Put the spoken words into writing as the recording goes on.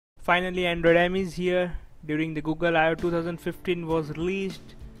Finally, Android M is here. During the Google I/O 2015 was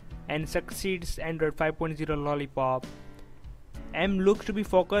released and succeeds Android 5.0 Lollipop. M looks to be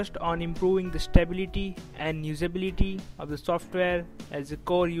focused on improving the stability and usability of the software as a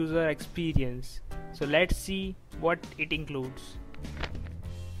core user experience. So let's see what it includes.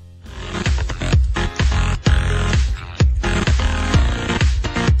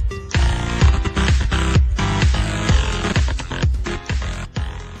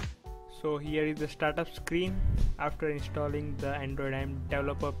 So here is the startup screen after installing the Android M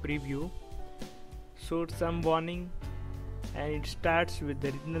developer preview. Shows some warning and it starts with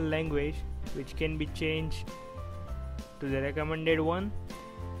the regional language, which can be changed to the recommended one.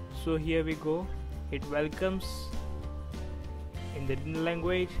 So here we go. It welcomes in the regional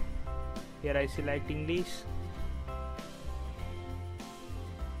language. Here I select English.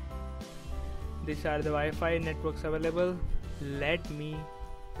 These are the Wi-Fi networks available. Let me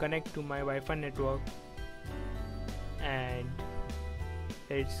connect to my Wi-Fi network, and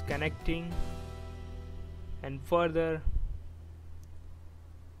it's connecting. And further,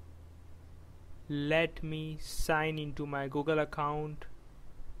 let me sign into my Google account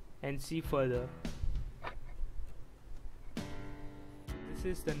and see further. This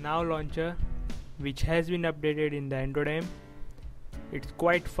is the Now launcher, which has been updated in the Android M. It's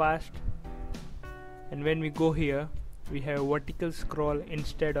quite fast, and when we go here, we have a vertical scroll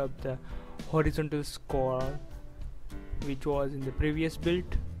instead of the horizontal scroll which was in the previous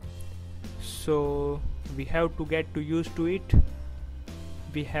build. So we have to get used to it.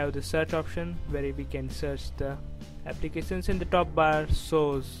 We have the search option where we can search the applications, and the top bar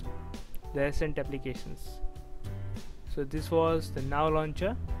shows the recent applications. So this was the Now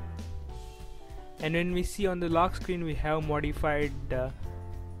launcher, and when we see on the lock screen, we have modified the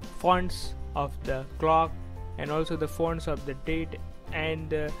fonts of the clock, and also the fonts of the date and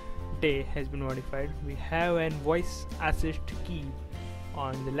the day has been modified. We have an voice assist key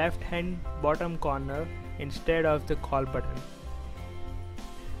on the left hand bottom corner instead of the call button.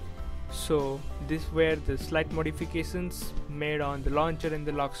 So these were the slight modifications made on the launcher and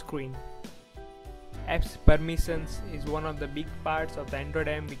the lock screen. Apps permissions is one of the big parts of the Android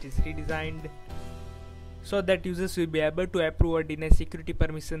M, which is redesigned so that users will be able to approve or deny security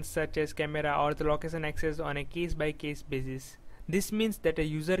permissions such as camera or the location access on a case-by-case basis. This means that a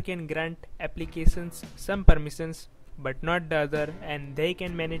user can grant applications some permissions but not the other, and they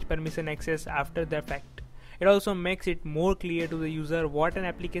can manage permission access after the fact. It also makes it more clear to the user what an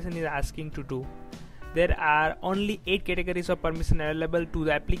application is asking to do. There are only 8 categories of permission available to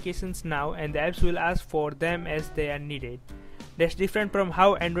the applications now, and the apps will ask for them as they are needed. That's different from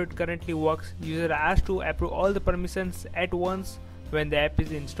how Android currently works. Users are asked to approve all the permissions at once when the app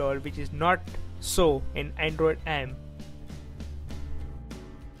is installed, which is not so in Android M.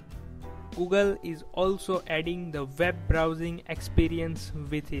 Google is also adding the web browsing experience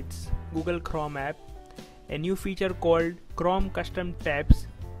with its Google Chrome app, a new feature called Chrome Custom Tabs,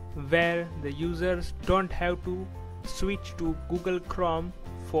 where the users don't have to switch to Google Chrome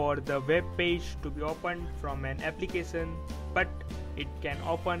for the web page to be opened from an application, but it can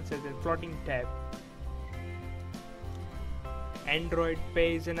open as a floating tab. Android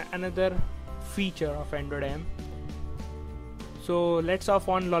Pay is another feature of Android M. So let's off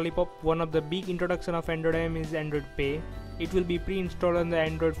on Lollipop. One of the big introduction of Android M is Android Pay. It will be pre-installed on the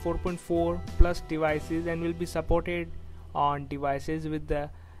Android 4.4 plus devices and will be supported on devices with the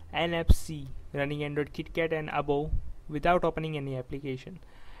NFC running Android KitKat and above without opening any application.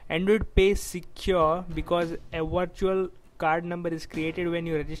 Android Pay is secure because a virtual card number is created when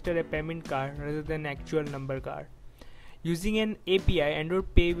you register a payment card rather than actual number card. Using an API,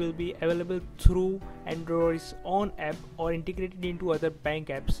 Android Pay will be available through Android's own app or integrated into other bank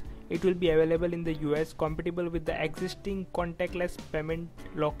apps. It will be available in the US, compatible with the existing contactless payment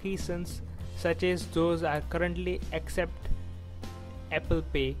locations such as those are currently accept Apple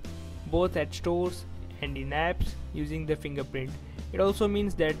Pay, both at stores and in apps using the fingerprint. It also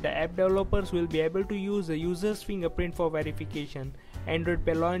means that the app developers will be able to use the user's fingerprint for verification. Android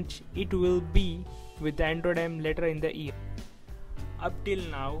Pay launch, it will be with the Android M later in the year. Up till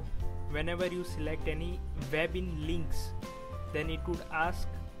now, whenever you select any web-in links, then it would ask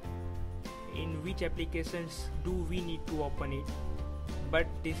in which applications do we need to open it. But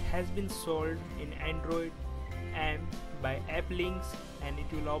this has been solved in Android M by app links, and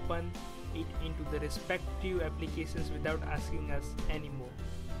it will open it into the respective applications without asking us anymore.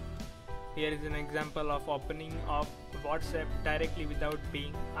 Here is an example of opening of WhatsApp directly without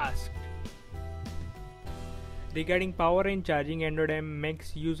being asked. Regarding power and charging, Android M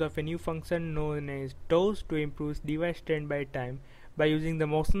makes use of a new function known as TOS to improve device standby time. By using the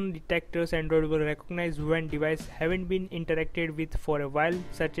motion detectors, Android will recognize when devices haven't been interacted with for a while,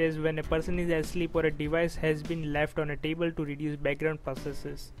 such as when a person is asleep or a device has been left on a table to reduce background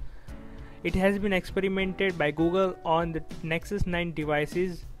processes. It has been experimented by Google on the Nexus 9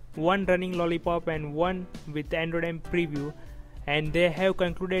 devices, one running Lollipop and one with Android M preview, and they have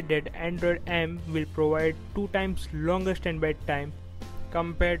concluded that Android M will provide 2 times longer standby time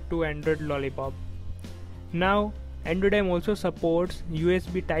compared to Android Lollipop. Now, Android M also supports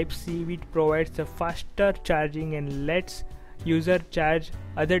USB Type-C, which provides a faster charging and lets user charge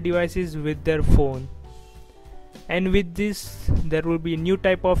other devices with their phone. And with this, there will be a new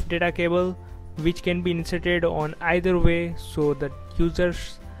type of data cable which can be inserted on either way, so that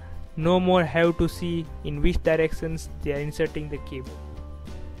users no more have to see in which directions they are inserting the cable.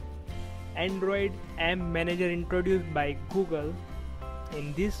 Android M Manager introduced by Google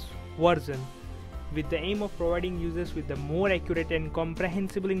in this version with the aim of providing users with the more accurate and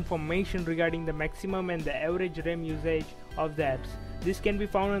comprehensible information regarding the maximum and the average RAM usage of the apps. This can be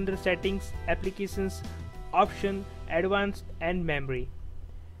found under Settings, Applications, Option, Advanced and Memory.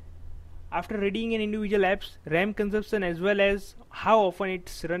 After reading an individual app's RAM consumption as well as how often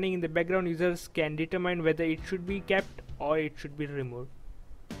it's running in the background, users can determine whether it should be kept or it should be removed.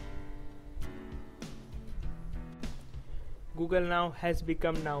 Google now has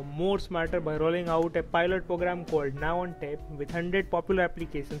become more smarter by rolling out a pilot program called Now on Tap with 100 popular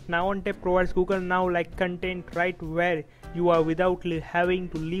applications. Now on Tap provides Google Now-like content right where you are without having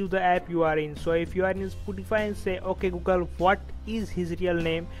to leave the app you are in. So if you are in Spotify and say, "Okay Google, what is his real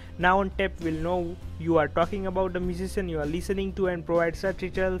name?" Now on Tap will know you are talking about the musician you are listening to and provide search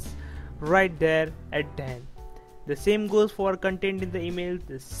results right there at the end. The same goes for content in the email,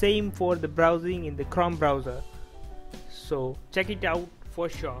 the same for the browsing in the Chrome browser. So check it out for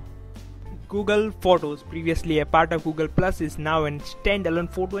sure. Google Photos, previously a part of Google Plus, is now a standalone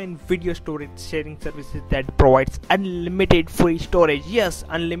photo and video storage sharing services that provides unlimited free storage. Yes,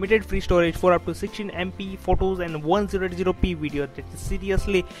 unlimited free storage for up to 16 MB photos and 100p video. That is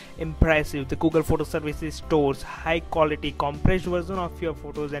seriously impressive. The Google Photo services stores high quality compressed version of your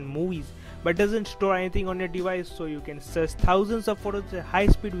photos and movies, but doesn't store anything on your device, so you can search thousands of photos at high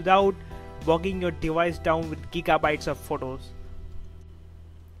speed without bogging your device down with gigabytes of photos.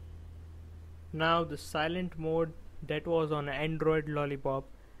 Now the silent mode that was on Android Lollipop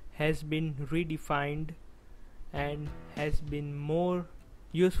has been redefined and has been more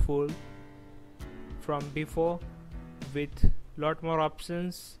useful from before, with lot more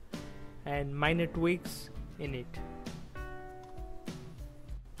options and minor tweaks in it.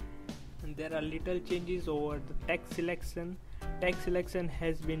 And there are little changes over the text selection. Text selection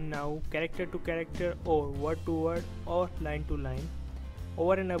has been now character to character or word to word or line to line.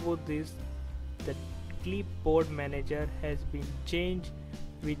 Over and above this, the clipboard manager has been changed,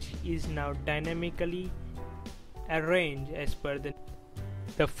 which is now dynamically arranged as per the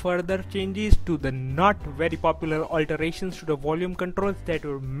further changes to the not very popular alterations to the volume controls that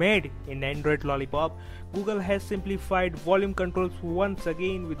were made in Android Lollipop. Google has simplified volume controls once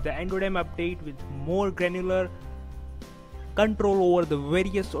again with the Android M update, with more granular control over the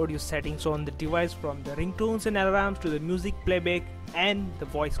various audio settings on the device, from the ringtones and alarms to the music playback and the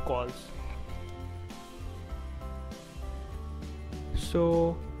voice calls.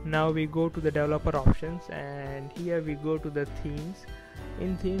 So now we go to the developer options, and here we go to the themes.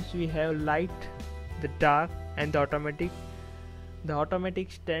 In themes we have light, the dark and the automatic. The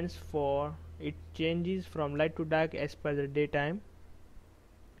automatic stands for it changes from light to dark as per the daytime.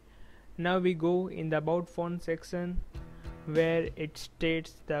 Now we go in the about phone section, where it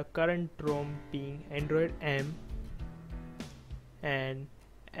states the current ROM being Android M, and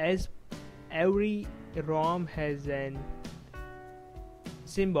as every ROM has an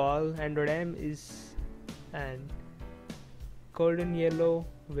symbol, Android M is an golden yellow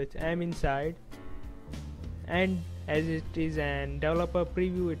with M inside, and as it is an developer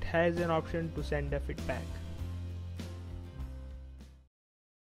preview, it has an option to send a feedback.